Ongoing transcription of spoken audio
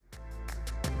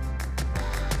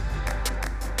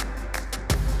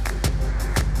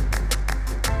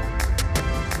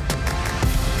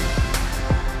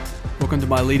Welcome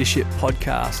to my leadership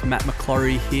podcast. Matt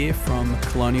McClory here from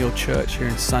Colonial Church here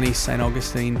in sunny St.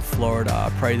 Augustine, Florida. I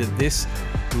pray that this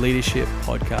leadership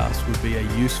podcast would be a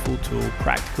useful tool,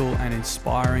 practical and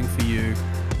inspiring for you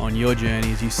on your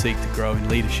journey as you seek to grow in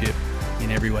leadership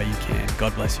in every way you can.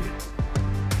 God bless you.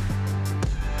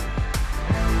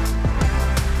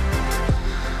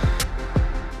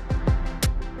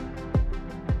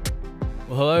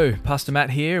 Well, hello, Pastor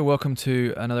Matt here. Welcome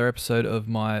to another episode of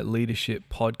my leadership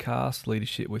podcast,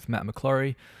 Leadership with Matt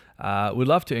McClory. We'd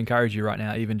love to encourage you right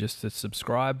now, even just to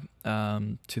subscribe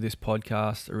to this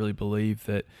podcast. I really believe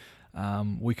that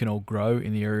we can all grow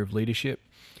in the area of leadership.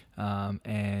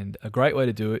 And a great way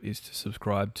to do it is to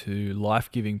subscribe to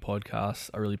life-giving podcasts.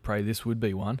 I really pray this would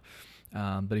be one.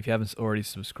 But if you haven't already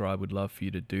subscribed, we'd love for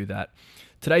you to do that.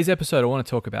 Today's episode, I want to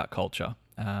talk about culture.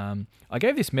 I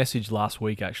gave this message last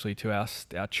week actually to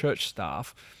our church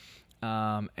staff,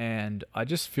 and I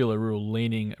just feel a real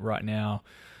leaning right now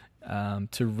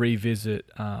to revisit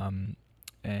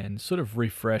and sort of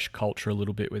refresh culture a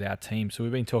little bit with our team. So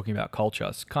we've been talking about culture.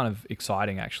 It's kind of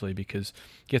exciting actually because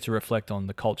you get to reflect on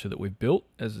the culture that we've built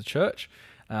as a church,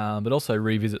 but also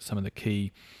revisit some of the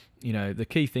key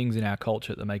things in our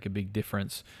culture that make a big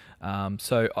difference.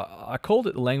 So I called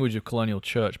it the language of Colonial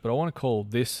Church, but I want to call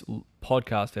this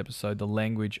podcast episode the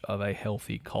language of a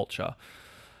healthy culture.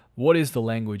 What is the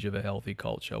language of a healthy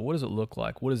culture? What does it look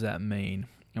like? What does that mean?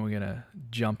 And we're going to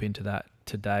jump into that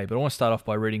today. But I want to start off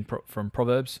by reading from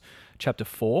Proverbs chapter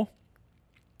 4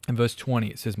 and verse 20.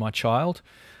 It says, "My child,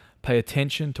 pay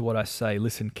attention to what I say.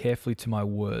 Listen carefully to my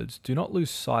words. Do not lose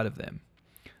sight of them.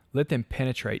 Let them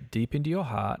penetrate deep into your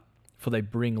heart, for they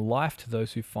bring life to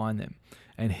those who find them,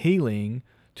 and healing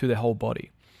to their whole body.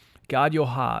 Guard your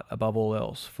heart above all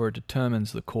else, for it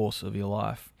determines the course of your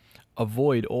life.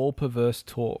 Avoid all perverse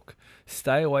talk.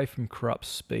 Stay away from corrupt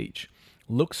speech.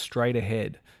 Look straight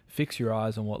ahead. Fix your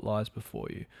eyes on what lies before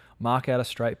you. Mark out a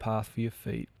straight path for your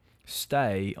feet.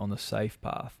 Stay on the safe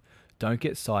path. Don't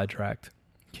get sidetracked.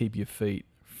 Keep your feet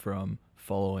from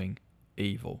following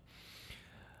evil."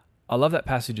 I love that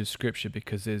passage of scripture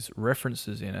because there's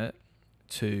references in it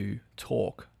to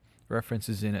talk,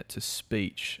 references in it to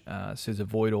speech. It says,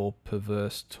 avoid all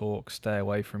perverse talk, stay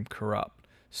away from corrupt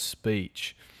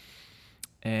speech.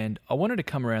 And I wanted to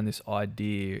come around this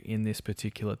idea in this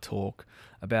particular talk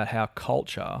about how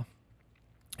culture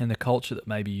and the culture that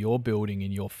maybe you're building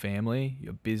in your family,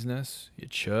 your business, your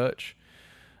church,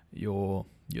 your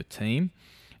team,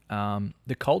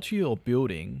 the culture you're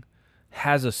building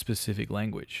has a specific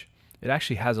language. It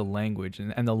actually has a language,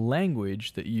 and the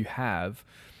language that you have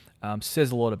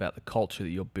says a lot about the culture that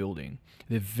you're building.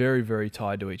 They're very, very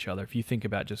tied to each other. If you think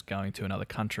about just going to another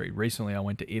country, recently I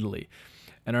went to Italy,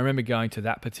 and I remember going to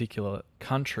that particular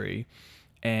country,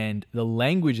 and the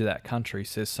language of that country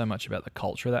says so much about the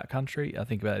culture of that country. I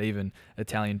think about even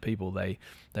Italian people; they're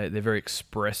very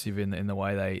expressive in the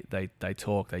way they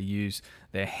talk. They use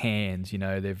their hands.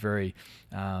 They're very.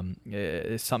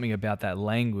 There's something about that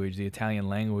language, the Italian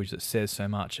language, that says so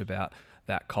much about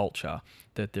that culture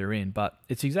that they're in. But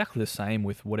it's exactly the same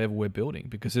with whatever we're building,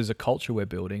 because there's a culture we're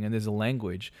building and there's a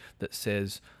language that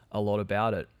says a lot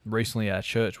about it. Recently at our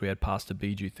church, we had Pastor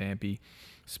Biju Thampi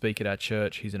speak at our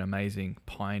church. He's an amazing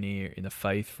pioneer in the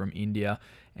faith from India,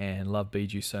 and love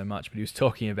Biju so much. But he was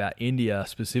talking about India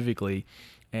specifically,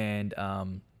 and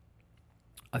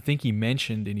I think he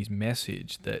mentioned in his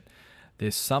message that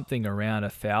there's something around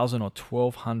 1,000 or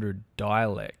 1,200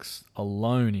 dialects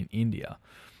alone in India,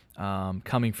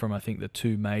 coming from, I think, the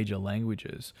two major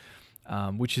languages,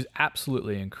 which is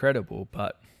absolutely incredible.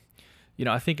 But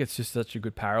I think it's just such a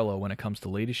good parallel when it comes to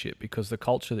leadership, because the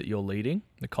culture that you're leading,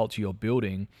 the culture you're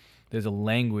building, there's a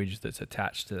language that's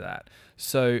attached to that.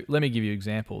 So let me give you an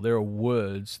example. There are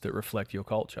words that reflect your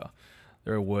culture.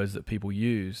 There are words that people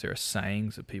use. There are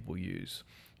sayings that people use.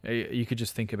 You could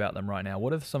just think about them right now.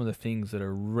 What are some of the things that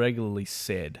are regularly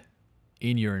said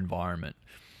in your environment?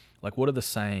 Like, what are the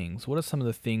sayings? What are some of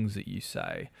the things that you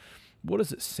say? What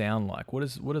does it sound like? What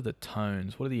are the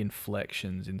tones? What are the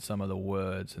inflections in some of the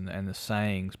words and the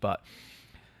sayings? But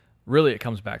really, it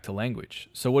comes back to language.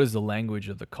 So what is the language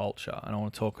of the culture? And I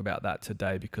want to talk about that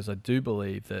today, because I do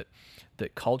believe that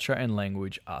culture and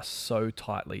language are so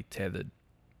tightly tethered.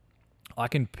 I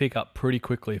can pick up pretty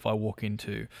quickly if I walk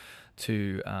into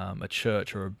a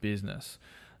church or a business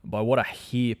by what I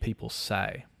hear people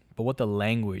say, but what the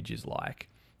language is like.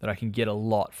 That I can get a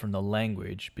lot from the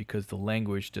language, because the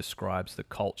language describes the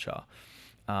culture.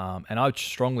 And I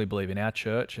strongly believe in our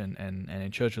church and in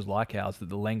churches like ours that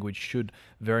the language should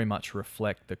very much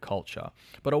reflect the culture.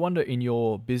 But I wonder, in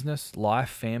your business, life,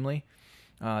 family,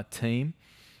 team,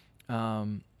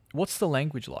 what's the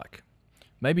language like?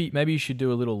 maybe you should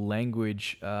do a little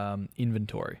language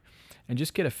inventory and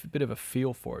just get a bit of a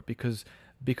feel for it, because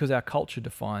our culture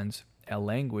defines our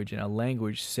language, and our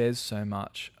language says so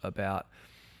much about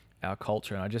our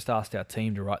culture. And I just asked our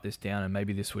team to write this down, and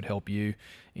maybe this would help you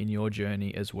in your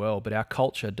journey as well. But our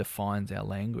culture defines our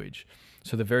language.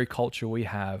 So the very culture we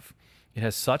have, it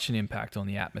has such an impact on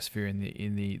the atmosphere and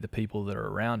the people that are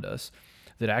around us,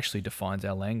 that actually defines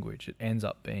our language. It ends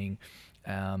up being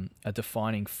a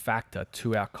defining factor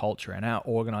to our culture, and our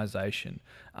organization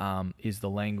is the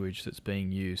language that's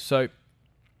being used. So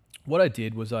what I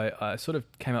did was I sort of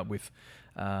came up with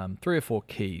 3 or 4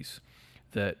 keys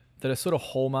that are sort of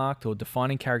hallmarked or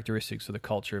defining characteristics of the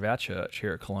culture of our church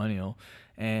here at Colonial,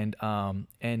 and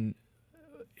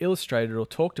illustrated or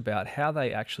talked about how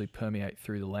they actually permeate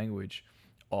through the language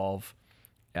of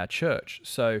our church.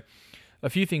 So a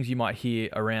few things you might hear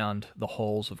around the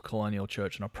halls of Colonial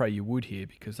Church, and I pray you would hear,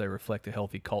 because they reflect a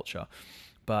healthy culture.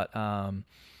 But,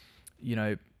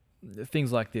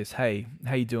 things like this: hey,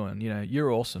 how you doing?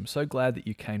 You're awesome. So glad that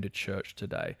you came to church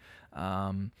today.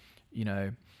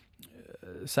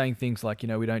 Saying things like,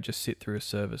 we don't just sit through a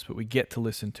service, but we get to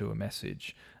listen to a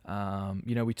message.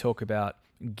 We talk about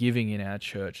giving in our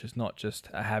church as not just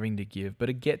a having to give, but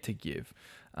a get to give.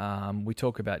 We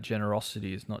talk about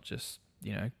generosity as not just,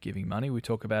 giving money. We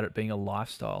talk about it being a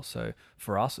lifestyle. So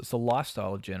for us, it's a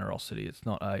lifestyle of generosity. It's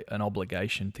not an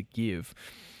obligation to give,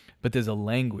 but there's a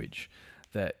language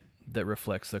that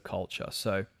reflects the culture.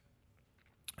 So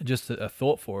just a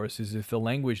thought for us is, if the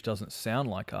language doesn't sound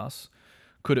like us,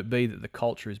 could it be that the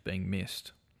culture is being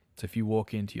missed? So if you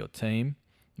walk into your team,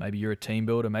 maybe you're a team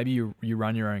builder, maybe you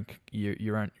run your own,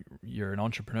 you're an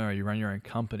entrepreneur, you run your own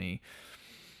company.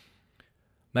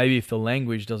 Maybe if the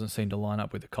language doesn't seem to line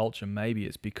up with the culture, maybe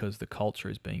it's because the culture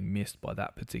is being missed by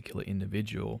that particular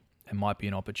individual, and might be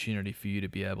an opportunity for you to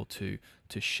be able to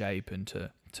shape and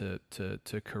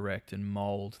to correct and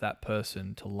mold that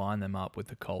person to line them up with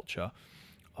the culture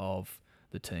of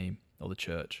the team or the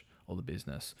church or the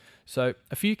business. So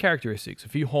a few characteristics, a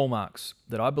few hallmarks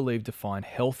that I believe define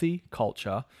healthy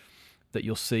culture that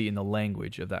you'll see in the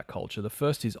language of that culture. The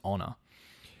first is honor.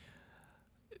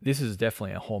 This is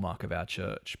definitely a hallmark of our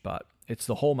church, but it's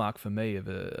the hallmark for me of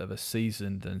a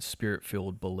seasoned and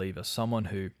spirit-filled believer, someone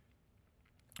who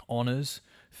honors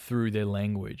through their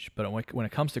language. But when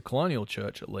it comes to Colonial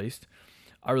Church, at least,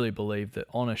 I really believe that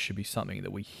honor should be something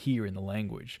that we hear in the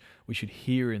language. We should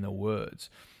hear in the words.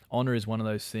 Honor is one of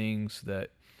those things that,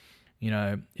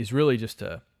 is really just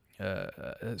a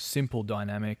simple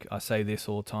dynamic. I say this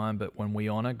all the time, but when we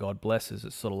honor, God blesses.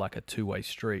 It's sort of like a two-way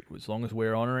street. As long as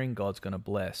we're honoring, God's going to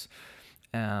bless.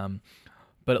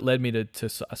 But it led me to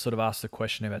sort of ask the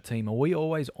question of our team: are we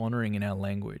always honoring in our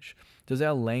language? Does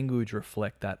our language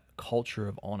reflect that culture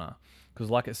of honor? Because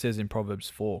like it says in Proverbs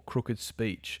 4, crooked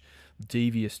speech,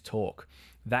 devious talk,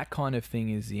 that kind of thing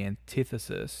is the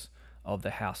antithesis of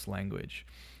the house language.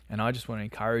 And I just want to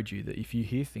encourage you that if you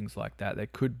hear things like that, there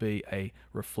could be a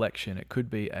reflection. It could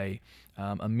be a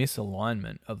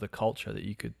misalignment of the culture that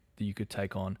you could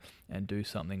take on and do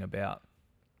something about.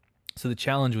 So the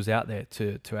challenge was out there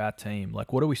to our team.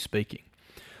 Like, what are we speaking?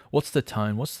 What's the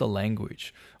tone? What's the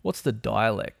language? What's the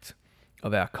dialect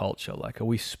of our culture? Like, are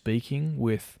we speaking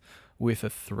with a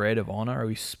thread of honor? Are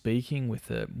we speaking with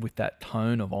that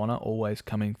tone of honor always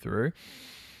coming through?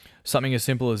 Something as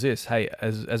simple as this: hey,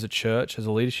 as a church, as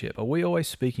a leadership, are we always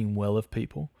speaking well of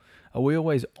people? Are we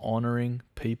always honoring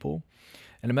people?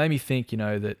 And it made me think,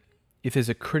 that if there's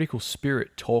a critical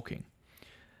spirit talking,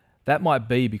 that might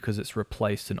be because it's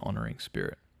replaced an honoring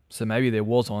spirit. So maybe there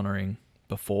was honoring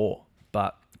before,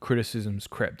 but criticism's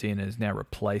crept in and has now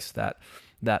replaced that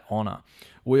honor.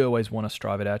 We always want to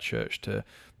strive at our church to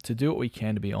do what we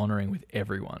can to be honoring with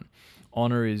everyone.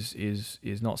 Honor is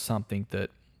not something that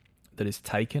is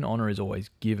taken. Honor is always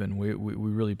given. We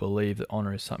really believe that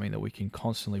honor is something that we can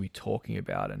constantly be talking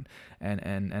about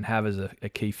and have as a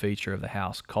key feature of the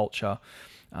house culture.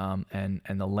 And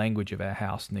the language of our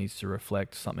house needs to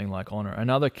reflect something like honor.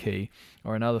 Another key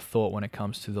or another thought when it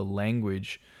comes to the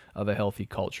language of a healthy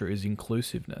culture is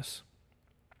inclusiveness.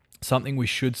 Something we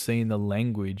should see in the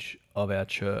language of our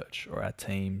church or our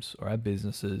teams or our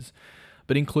businesses,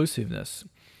 but inclusiveness,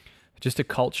 just a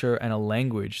culture and a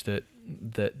language that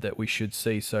we should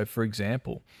see. So for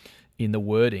example, in the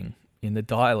wording, in the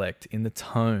dialect, in the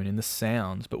tone, in the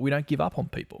sounds, but we don't give up on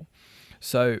people.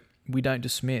 So we don't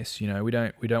dismiss, we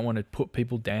don't want to put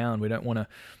people down. We don't want to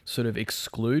sort of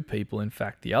exclude people. In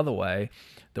fact, the other way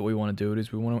that we want to do it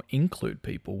is we want to include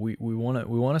people. We want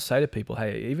to say to people,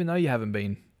 hey, even though you haven't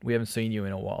been We haven't seen you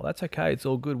in a while. That's okay. It's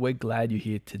all good. We're glad you're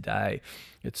here today.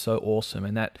 It's so awesome.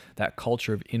 And that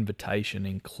culture of invitation,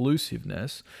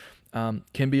 inclusiveness,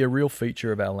 can be a real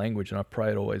feature of our language, and I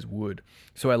pray it always would.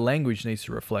 So our language needs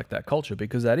to reflect that culture,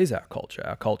 because that is our culture.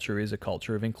 Our culture is a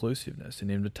culture of inclusiveness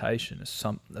and invitation.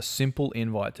 A simple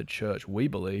invite to church, we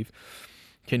believe,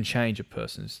 can change a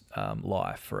person's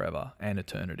life forever and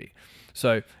eternity.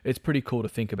 So it's pretty cool to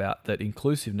think about that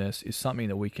inclusiveness is something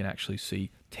that we can actually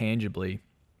see tangibly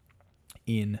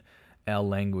in our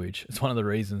language. It's one of the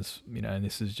reasons, and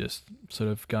this is just sort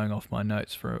of going off my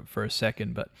notes for a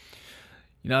second, but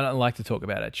I don't like to talk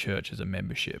about our church as a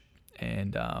membership,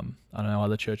 and I know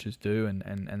other churches do,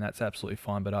 and that's absolutely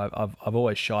fine. But I've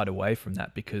always shied away from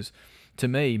that, because to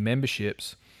me,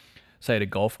 memberships, say at a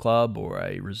golf club or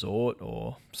a resort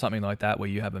or something like that, where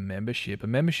you have a membership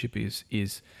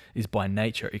is by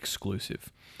nature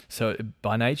exclusive. So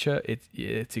by nature,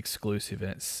 it's exclusive,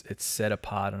 and it's set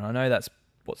apart. And I know that's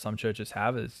what some churches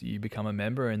have, is you become a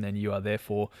member and then you are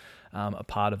therefore a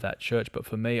part of that church. But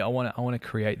for me, I want to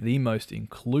create the most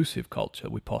inclusive culture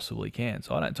we possibly can.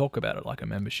 So I don't talk about it like a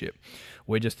membership.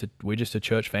 We're just a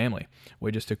church family.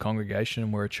 We're just a congregation,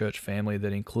 and we're a church family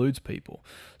that includes people.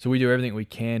 So we do everything we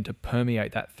can to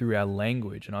permeate that through our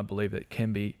language, and I believe that it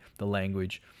can be the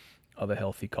language of a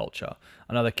healthy culture.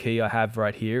 Another key I have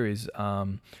right here is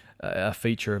a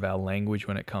feature of our language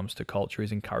when it comes to culture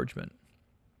is encouragement.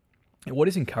 What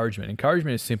is encouragement?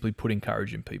 Encouragement is simply putting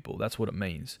courage in people. That's what it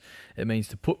means. It means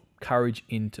to put courage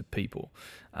into people.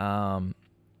 But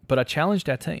I challenged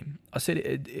our team. I said,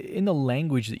 in the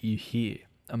language that you hear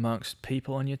amongst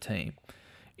people on your team,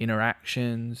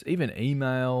 interactions, even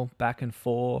email, back and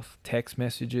forth, text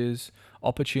messages,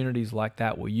 opportunities like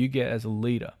that, where you get as a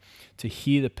leader to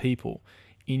hear the people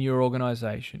in your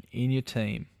organization, in your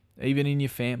team, even in your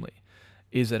family,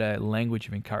 is it a language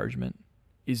of encouragement?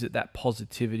 Is it that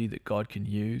positivity that God can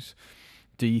use?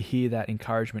 Do you hear that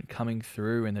encouragement coming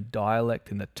through in the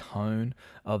dialect and the tone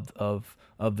of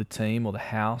the team or the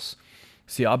house?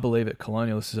 See, I believe at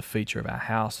Colonial, this is a feature of our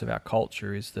house, of our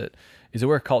culture, is that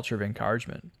we're a culture of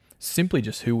encouragement, simply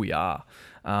just who we are.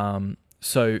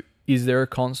 So is there a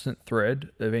constant thread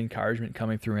of encouragement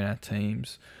coming through in our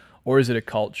teams? Or is it a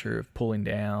culture of pulling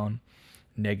down,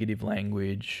 negative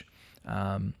language?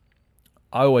 I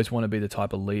always want to be the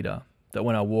type of leader that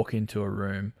when I walk into a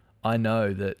room, I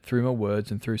know that through my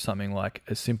words and through something like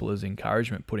as simple as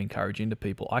encouragement, putting courage into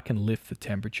people, I can lift the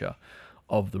temperature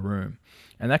of the room.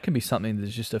 And that can be something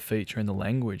that's just a feature in the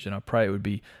language, and I pray it would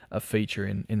be a feature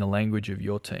in the language of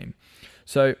your team.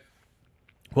 So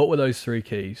what were those three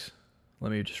keys?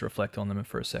 Let me just reflect on them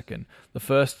for a second. The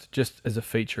first, just as a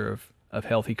feature of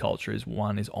healthy culture, is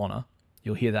honor.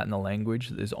 You'll hear that in the language.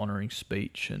 There's honoring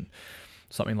speech, and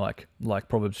something like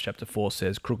Proverbs chapter 4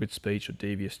 says, crooked speech or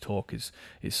devious talk is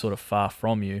sort of far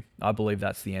from you. I believe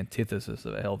that's the antithesis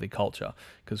of a healthy culture,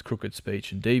 because crooked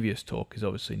speech and devious talk is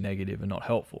obviously negative and not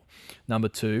helpful. Number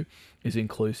two is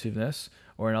inclusiveness,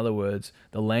 or in other words,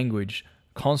 the language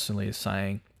constantly is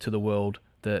saying to the world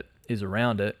that is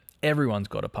around it, everyone's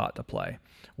got a part to play.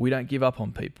 We don't give up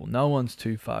on people. No one's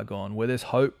too far gone. Where there's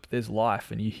hope, there's life,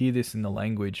 and you hear this in the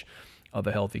language of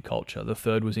a healthy culture. The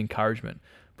third was encouragement.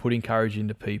 Putting courage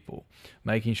into people,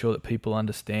 making sure that people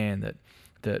understand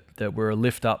that we're a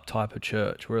lift up type of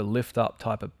church, we're a lift up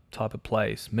type of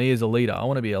place. Me as a leader, I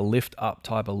want to be a lift up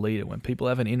type of leader. When people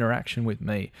have an interaction with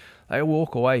me, they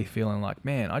walk away feeling like,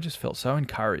 man, I just felt so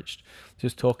encouraged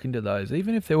just talking to those.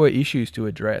 Even if there were issues to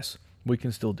address, we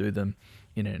can still do them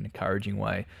in an encouraging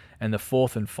way. And the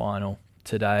fourth and final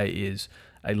today is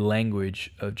a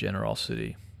language of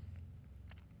generosity.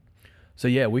 So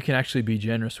yeah, we can actually be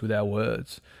generous with our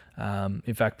words.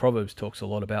 In fact, Proverbs talks a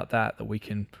lot about that we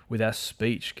can, with our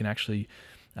speech, can actually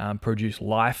produce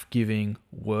life-giving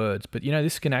words. But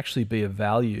this can actually be a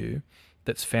value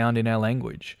that's found in our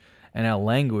language. And our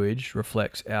language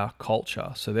reflects our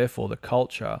culture. So therefore, the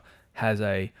culture has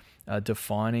a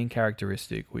defining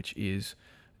characteristic, which is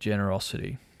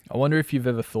generosity. I wonder if you've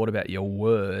ever thought about your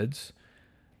words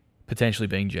potentially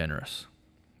being generous,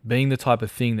 being the type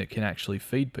of thing that can actually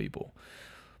feed people.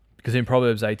 Because in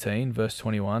Proverbs 18, verse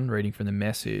 21, reading from the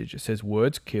Message, it says,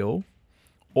 words kill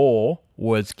or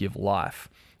words give life.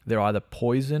 They're either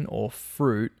poison or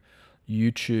fruit,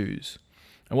 you choose.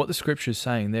 And what the scripture is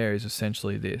saying there is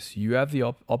essentially this. You have the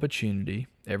opportunity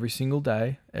every single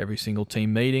day, every single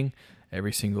team meeting,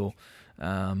 every single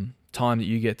time that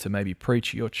you get to maybe preach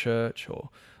at your church or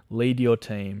lead your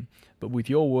team. But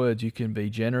with your words, you can be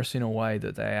generous in a way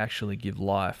that they actually give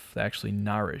life. They actually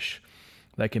nourish.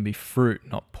 They can be fruit,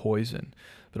 not poison.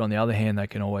 But on the other hand, they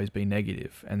can always be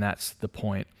negative. And that's the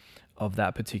point of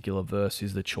that particular verse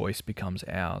is the choice becomes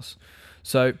ours.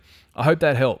 So I hope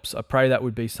that helps. I pray that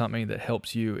would be something that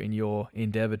helps you in your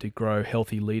endeavor to grow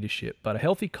healthy leadership. But a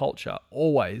healthy culture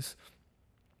always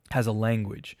has a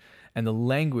language, and the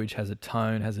language has a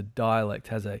tone, has a dialect,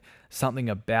 has something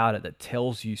about it that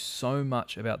tells you so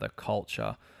much about the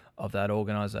culture of that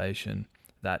organization,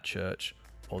 that church,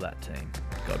 or that team.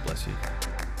 God bless you.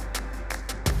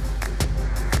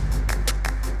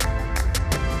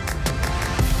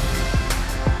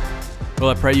 Well,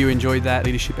 I pray you enjoyed that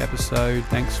leadership episode.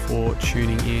 Thanks for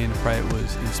tuning in. I pray it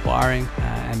was inspiring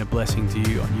and a blessing to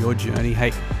you on your journey.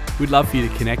 Hey, we'd love for you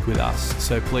to connect with us.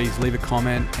 So please leave a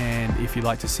comment. And if you'd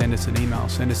like to send us an email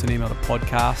to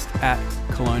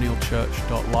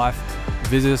podcast@colonialchurch.life.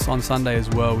 Visit us on Sunday as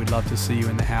well. We'd love to see you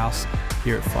in the house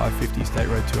here at 550 State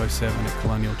Road 207 at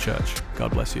Colonial Church.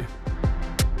 God bless you.